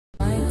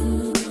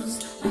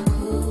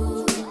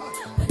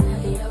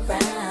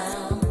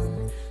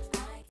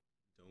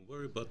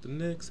about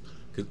the next,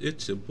 cause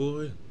it's your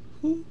boy,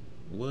 who,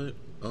 what,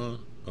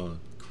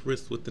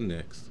 Chris with the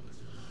next.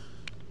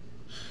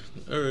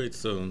 Alright,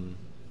 so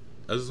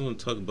I just want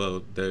to talk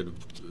about that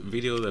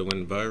video that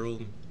went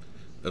viral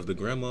of the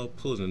grandma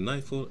pulling a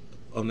knife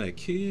on that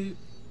kid.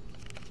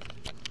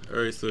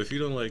 Alright, so if you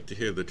don't like to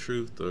hear the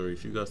truth, or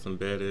if you got some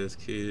badass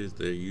kids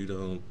that you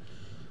don't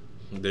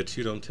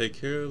take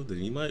care of, then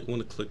you might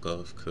want to click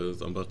off,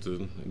 because I'm about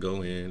to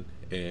go in,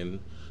 and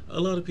a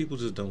lot of people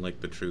just don't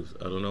like the truth.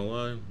 I don't know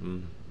why.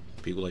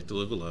 People like to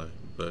live a lie.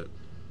 But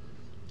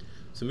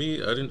to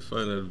me, I didn't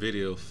find that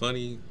video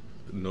funny,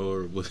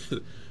 nor was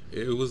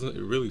it wasn't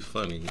really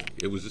funny.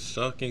 It was just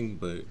shocking,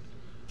 but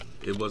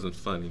it wasn't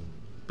funny.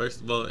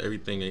 First of all,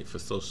 everything ain't for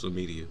social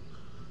media.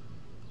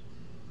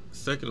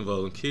 Second of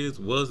all, when kids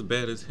was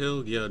bad as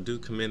hell, yeah, I do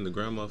commend the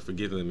grandma for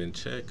getting them in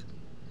check.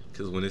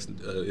 Because when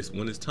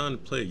it's time to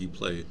play, you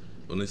play.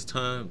 When it's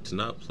time to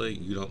not play,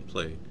 you don't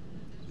play.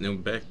 Now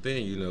back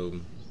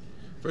then,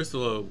 first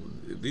of all,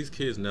 these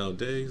kids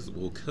nowadays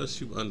will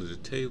cuss you under the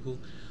table.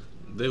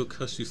 They will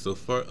cuss you so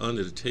far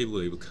under the table,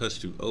 they will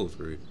cuss you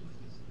over it.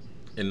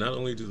 And not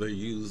only do they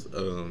use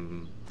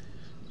the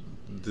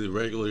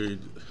regular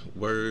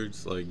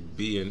words like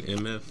B and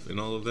MF and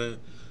all of that,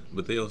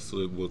 but they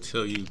also will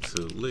tell you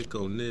to lick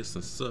on this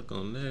and suck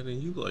on that,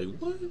 and you like,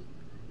 what?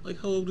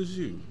 Like, how old is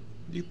you?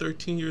 You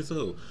 13 years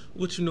old.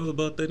 What you know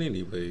about that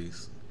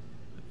anyways?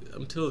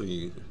 I'm telling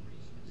you,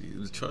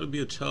 try to be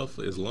a child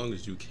for as long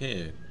as you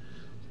can,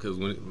 because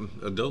when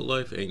adult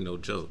life ain't no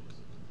joke.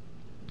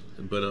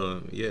 But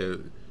yeah.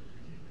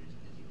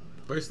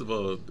 First of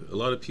all, a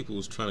lot of people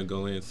was trying to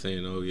go in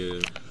saying, "Oh yeah,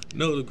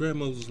 no, the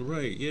grandma was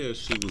right. Yeah,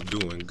 she was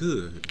doing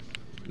good."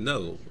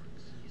 No,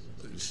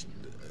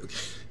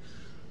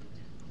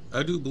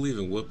 I do believe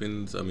in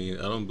whoopings. I mean,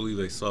 I don't believe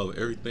they solve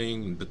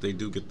everything, but they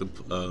do get the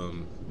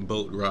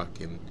boat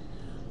rocking.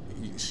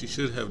 She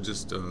should have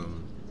just,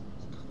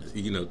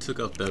 took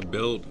off that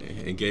belt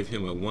and gave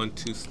him a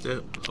 1-2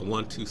 step, a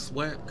 1-2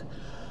 swack,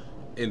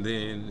 and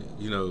then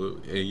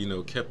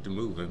kept it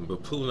moving.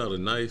 But pulling out a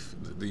knife,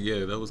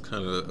 yeah, that was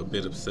kind of a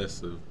bit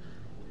obsessive,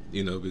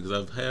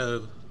 because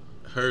have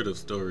heard of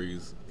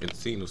stories and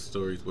seen of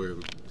stories where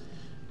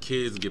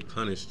kids get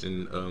punished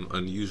in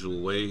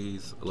unusual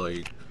ways.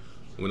 Like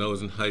when I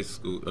was in high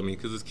school, I mean,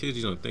 because as kids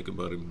you don't think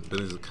about it,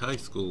 but as a high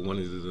school, one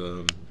of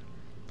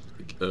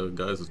the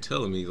guys was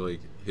telling me like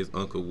his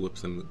uncle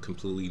whoops him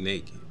completely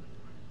naked.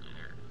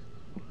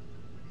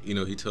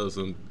 He tells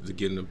him to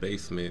get in the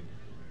basement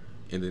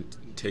and then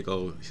take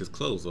all his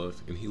clothes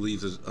off, and he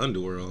leaves his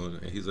underwear on,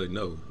 and he's like,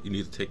 no, you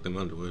need to take them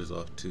underwears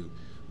off too.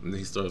 And then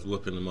he starts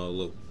whooping them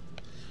all over.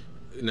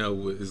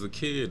 Now, as a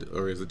kid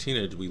or as a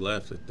teenager, we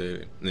laughed at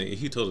that, and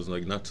he told us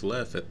like not to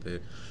laugh at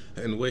that.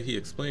 And the way he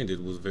explained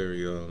it was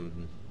very,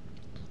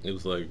 it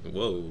was like,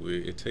 whoa,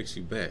 it takes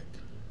you back.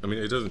 I mean,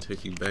 it doesn't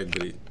take you back,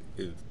 but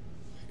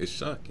it's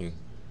shocking.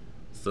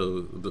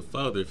 So the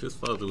father, if his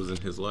father was in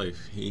his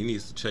life, he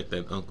needs to check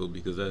that uncle,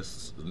 because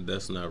that's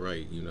not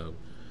right,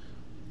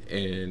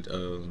 And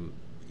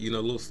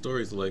little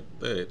stories like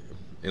that.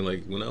 And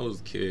like when I was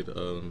a kid,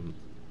 when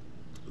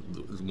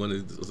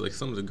it was like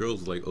some of the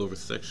girls were like over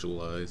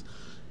sexualized,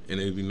 and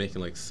they'd be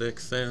making like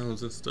sex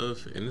sounds and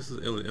stuff. And this is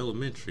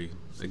elementary.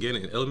 Again,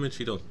 in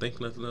elementary, you don't think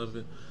nothing of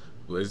it.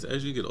 But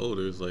as you get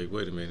older, it's like,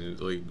 wait a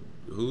minute, like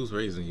who's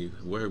raising you?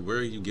 Where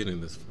are you getting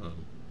this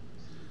from?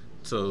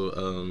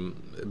 So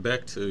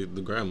back to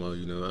the grandma.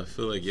 I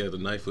feel like, yeah, the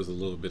knife was a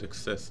little bit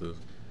excessive.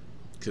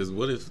 Because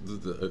what if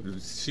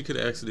she could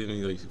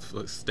accidentally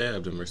like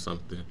stabbed him or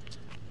something,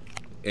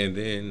 and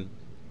then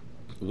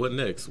what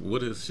next?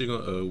 What if she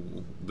gonna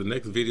the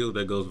next video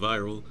that goes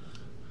viral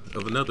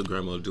of another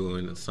grandma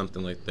doing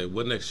something like that?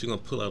 What next? She gonna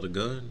pull out a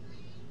gun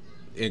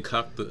and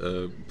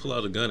pull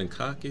out a gun and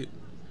cock it?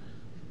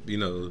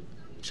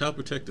 Child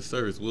Protective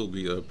Service will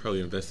be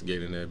probably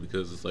investigating that,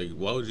 because it's like,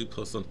 why would you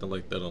post something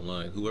like that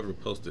online? Whoever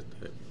posted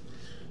that.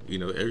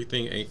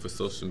 Everything ain't for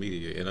social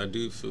media, and I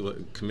do feel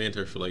like, commend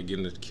her for like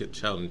getting the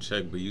child in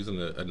check, but using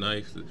a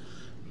knife,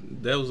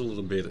 that was a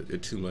little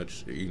bit too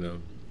much, because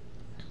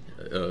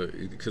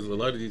a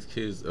lot of these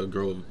kids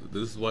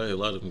this is why a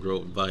lot of them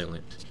grow up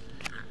violent.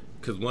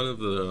 Because one of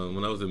the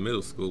when I was in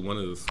middle school, one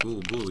of the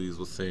school bullies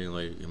was saying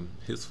like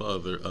his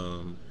father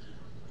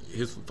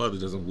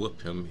doesn't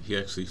whoop him, he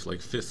actually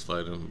like fist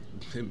fight him.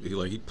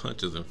 He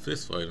punches and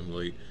fist fight him,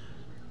 like,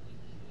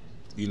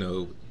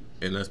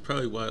 and that's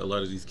probably why a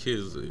lot of these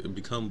kids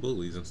become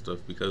bullies and stuff,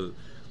 because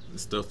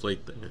stuff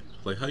like that.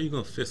 Like, how you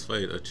gonna fist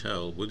fight a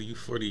child? What are you,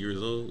 40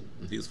 years old?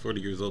 He was 40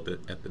 years old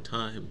at the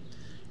time,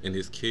 and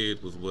his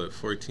kid was what,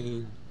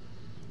 14?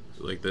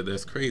 Like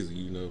that's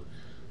crazy,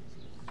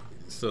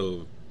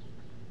 So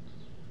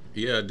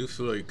yeah, I do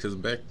feel like, because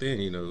back then,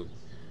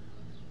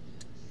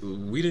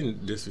 we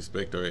didn't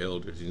disrespect our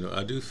elders.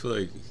 I do feel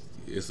like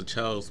it's a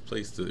child's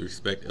place to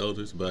respect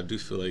elders, but I do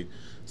feel like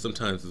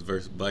sometimes it's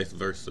vice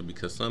versa,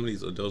 because some of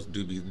these adults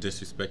do be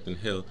disrespecting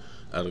hell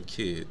out of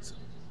kids.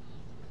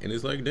 And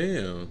it's like,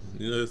 damn,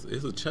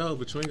 it's a child,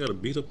 but you ain't got to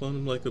beat up on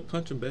them like a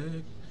punching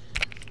bag.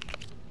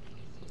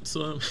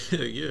 So,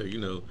 yeah,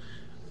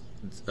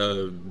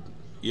 Uh,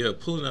 yeah,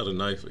 pulling out a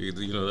knife.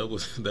 That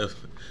was that.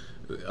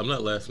 I'm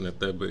not laughing at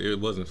that, but it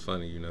wasn't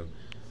funny.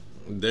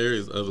 There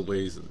is other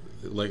ways.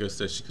 Like I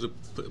said, she could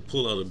have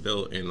pulled out a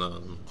belt and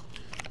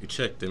you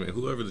check them. And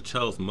whoever the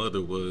child's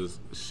mother was,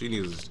 she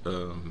needs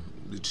to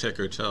check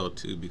her child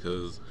too,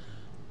 because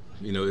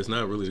it's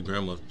not really the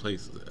grandma's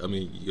place. I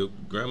mean, your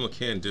grandma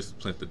can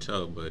discipline the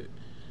child, but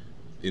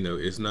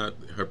it's not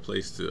her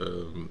place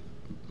to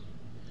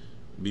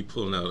be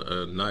pulling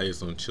out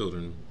knives on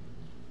children.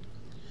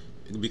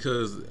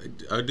 Because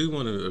I do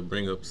want to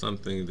bring up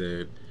something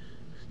that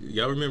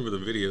y'all remember the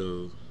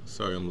video.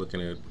 Sorry, I'm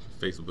looking at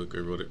Facebook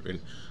or whatever. And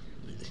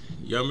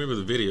y'all remember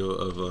the video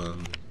of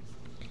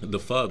the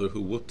father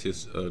who whooped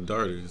his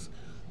daughters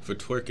for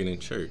twerking in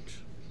church.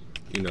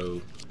 You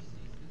know,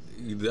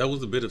 that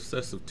was a bit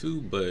excessive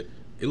too, but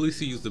at least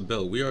he used a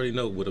belt. We already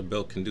know what a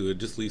belt can do. It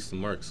just leaves some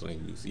marks on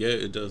you. Yeah,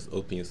 it does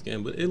open your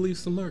skin, but it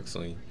leaves some marks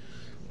on you.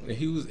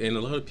 And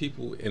a lot of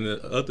people, and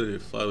the other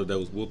father that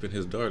was whooping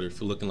his daughter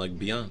for looking like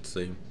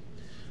Beyonce.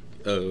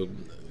 Uh,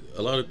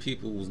 a lot of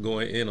people was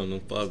going in on them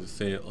fathers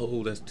saying,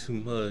 "Oh, that's too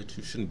much.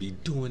 You shouldn't be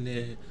doing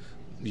that.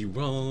 You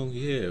wrong.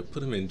 Yeah,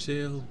 put him in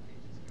jail."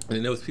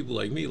 And there was people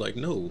like me, like,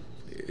 no,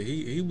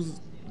 he was,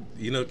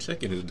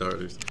 checking his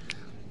daughters.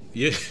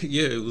 Yeah,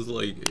 yeah, it was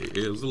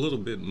a little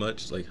bit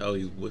much, like how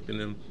he was whipping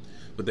them,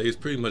 but they was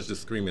pretty much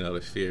just screaming out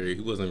of fear.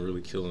 He wasn't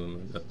really killing them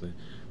or nothing.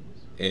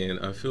 And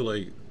I feel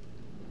like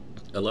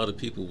a lot of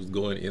people was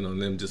going in on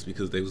them just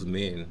because they was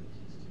men.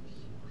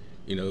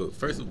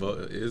 First of all,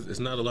 it's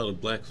not a lot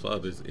of black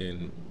fathers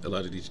in a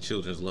lot of these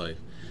children's life.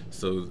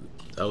 So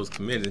I was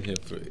commending him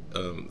for,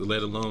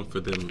 let alone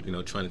for them,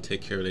 trying to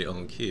take care of their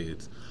own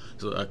kids.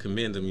 So I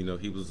commend him.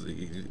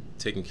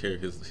 Taking care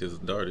of his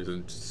daughters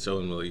and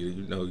showing them, like,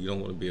 you don't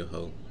want to be a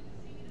hoe.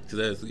 Because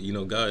as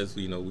guys,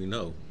 we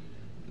know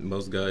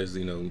most guys,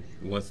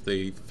 once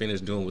they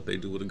finish doing what they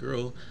do with a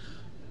girl,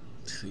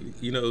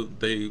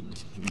 they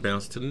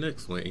bounce to the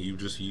next one, and you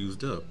just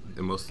used up.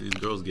 And most of these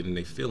girls get in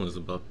their feelings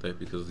about that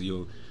because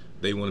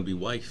they want to be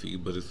wifey,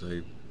 but it's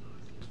like,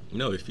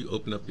 no, if you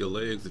open up your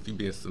legs, if you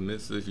being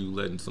submissive, you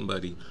letting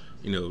somebody,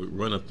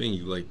 run up in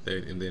you like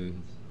that, and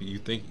then you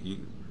think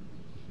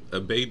a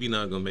baby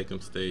not gonna make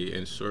him stay,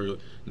 and sure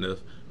enough,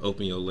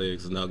 open your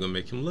legs is not gonna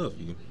make him love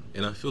you.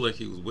 And I feel like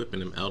he was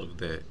whipping him out of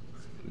that,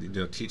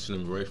 teaching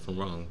him right from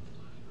wrong.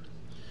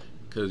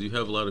 Because you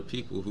have a lot of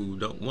people who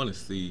don't want to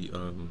see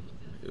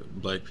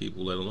black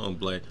people, let alone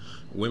black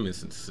women,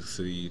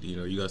 succeed.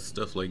 You got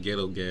stuff like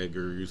ghetto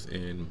gaggers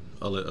and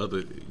all that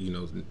other,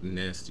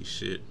 nasty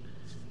shit.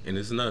 And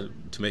it's not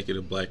to make it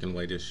a black and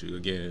white issue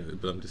again,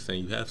 but I'm just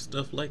saying you have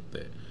stuff like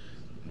that.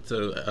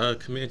 So I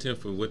commend him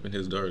for whipping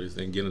his daughters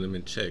and getting them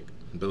in check.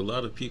 But a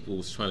lot of people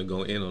was trying to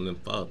go in on them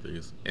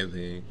fathers and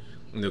then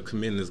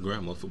commend this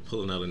grandma for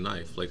pulling out a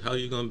knife. Like, how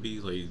you gonna be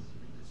like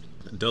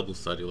double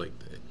sided like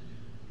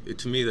that?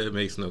 To me, that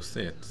makes no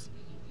sense.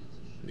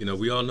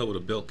 We all know what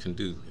a belt can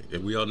do,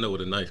 and we all know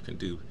what a knife can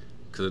do.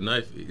 Because a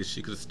knife,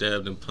 she could have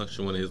stabbed and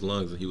punctured one of his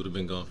lungs, and he would have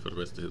been gone for the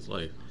rest of his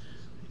life.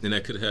 And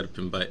that could have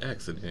happened by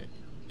accident.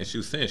 And she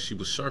was saying she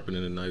was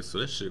sharpening the knife,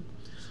 so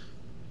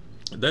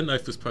that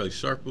knife was probably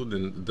sharper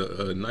than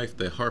the knife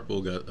that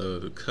Harpo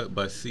got cut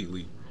by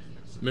Seeley.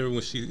 Remember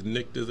when she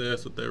nicked his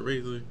ass with that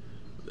razor?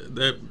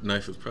 That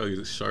knife was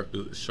probably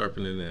sharper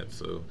than that.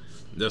 So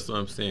that's what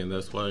I'm saying.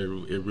 That's why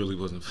it really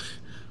wasn't.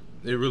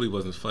 It really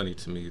wasn't funny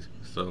to me.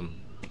 So,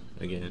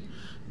 again,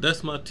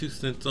 that's my 2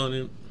 cents on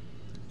it.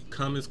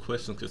 Comments,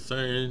 questions,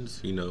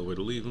 concerns, you know where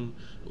to leave them.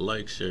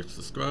 Like, share,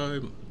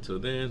 subscribe. Till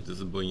then, this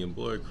is your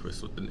boy,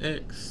 Chris with an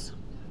X.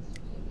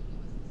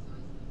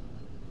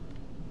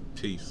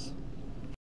 Peace.